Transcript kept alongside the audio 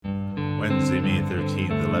Wednesday, May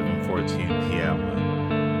 13th, 11:14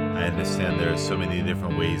 p.m. I understand there are so many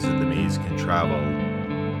different ways that the maze can travel.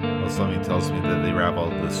 Well, something tells me that they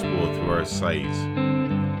ravel the spool through our sight,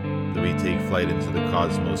 that we take flight into the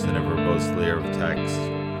cosmos in a verbose layer of text.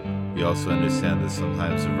 We also understand that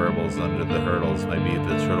sometimes the verbals under the hurdles might be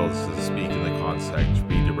the turtles that speak in the concept,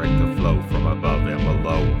 redirect the flow from above and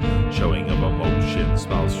below, showing of emotion,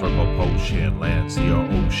 smell struggle potion, land, sea, or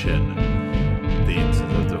ocean. The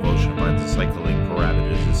instance of devotion finds the cycling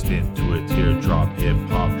parameters to spin to a teardrop,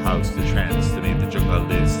 hip-hop, house to trance, to make the jungle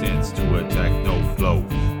list dance to a techno flow.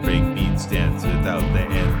 Break beats dance without the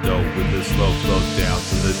endo, with the slow flow down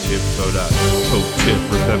to the tip-toe tip,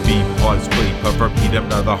 with the beat, pause, play, puff, repeat,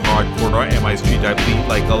 another hardcore, or am I street, I bleed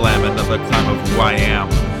like a lamb, another climb of who I am.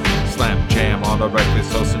 Slam jam on the record,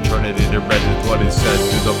 toast and turn it into red is what is said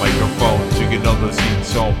through the microphone. To get on the scene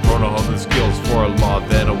zone, prone to hone the skills for a law,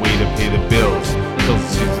 then a way to pay the bills. Kills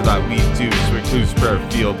the things that we do, so recluse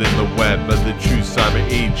field in the web of the true cyber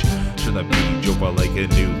age. Turn the page over like a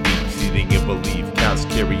new leaf, seeding in belief, cast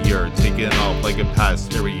carrier, taking off like a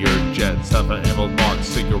past harrier. Jets have an emerald mark,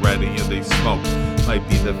 cigarette and they smoke. Might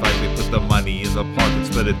be the fact they put the money in the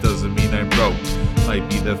pockets, but it doesn't mean I'm broke. Might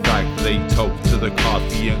be the fact that they toke to the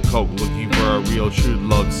coffee and coke, looking for a real true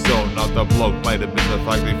love stone, not the bloke. Might have been the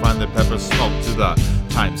fact they find the pepper smoke to the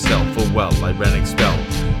time sell for well, ironic spell.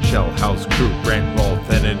 Shell house crew, brand Rolf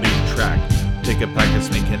and a new track. Take a packet,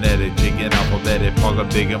 make an edit, jigging alphabetic, pogga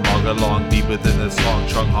big and mogga long, deep within the song,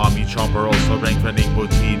 chung hami chomper, also rank for Ningbo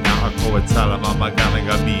T, now a ko at salama, magana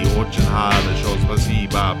gabi, ochin ha, the shows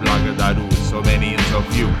pasiba, blaga daru, so many and so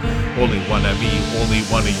few, only one of me, only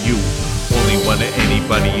one of you. Only one of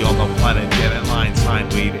anybody on the planet. Janet line, sine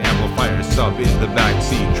wave, amplifier, sub in the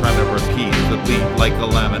backseat, trying to repeat the beat like a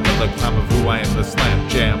lamb. Another climb of who I am, the slam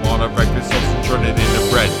jam on a record, sauce and turn it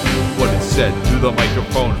into bread. What is said through the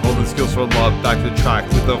microphone, holding skills for love, back to track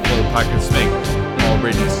with the full packet snake.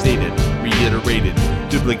 Already stated, reiterated,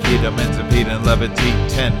 duplicate, emancipate, and levitate.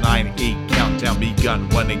 10, 9, 8, countdown begun.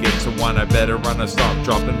 When it gets to 1, I better run a stop,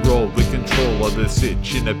 drop, and roll with control of the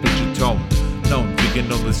sitch in a pitch and tone. Known to get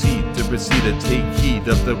on the seat to proceed to take heed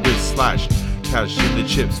of the wrist slash. Cash in the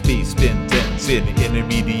chip, space spin, dents in,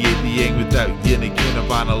 intermediate the yang without getting a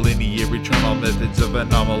vinyl linear, eternal methods of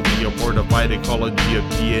anomaly, a fortified ecology of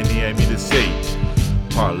DNA. I mean to say,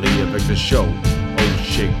 parlay of the show. Oh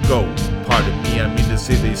shit, go. Pardon me, I mean to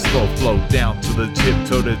say they slow flow down to the tip,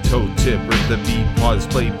 toe to toe tip, rip the beat, pause,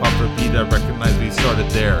 play, pop, repeat. I recognize we started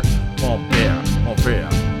there. Mon père, mon frère.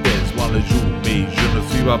 Le jour, mais je ne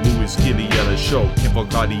suis pas vous, est-ce qu'il y a le show? Kimbo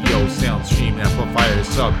cardio, sound stream, amplifier,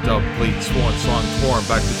 sub, dub, plate, sworn, song, torn,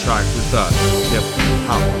 back to track with the hip,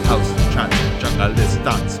 house, trance, jungle,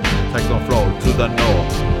 dance, techno flow to the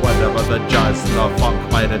north. Whatever the jazz and the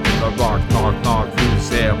funk might have been the rock, knock, who's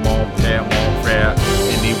there, mon père, mon frère.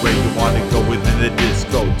 Anywhere you want to go within the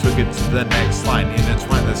disco, took it to the next line,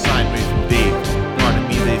 intertwine the sign made from Dave. Pardon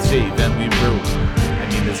me, they say, then we brew.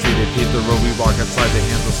 They say they paved the road, we walk outside the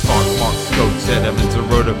hands of stock, marks, coats, sediments, a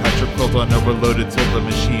road of Patrick Quilt on overloaded till the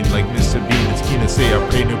machine, like Mr. Bean, it's keen to say, I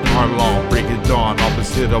pray new parlon, break it dawn,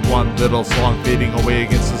 opposite of one little song fading away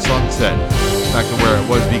against the sunset, back to where it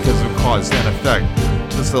was because of cause and effect,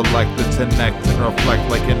 to select the connect and reflect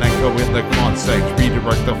like an echo in the concept,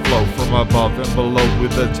 redirect the flow from above and below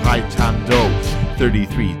with the Titan dough.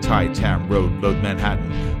 33 Titan Road, Load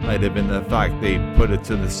Manhattan. Might have been the fact they put it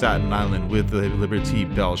to the Staten Island with the Liberty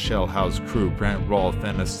Bell, Shell House crew, Brant Rolf,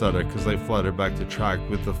 and a stutter, cause they flutter back to track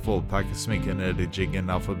with the full pack of smink and edit,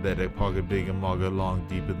 jigging alphabetic, pogga big and mogga long,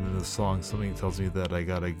 deeper than the song. Something tells me that I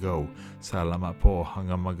gotta go. Salamat po,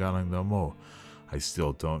 hanggang magalang damo. I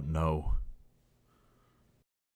still don't know.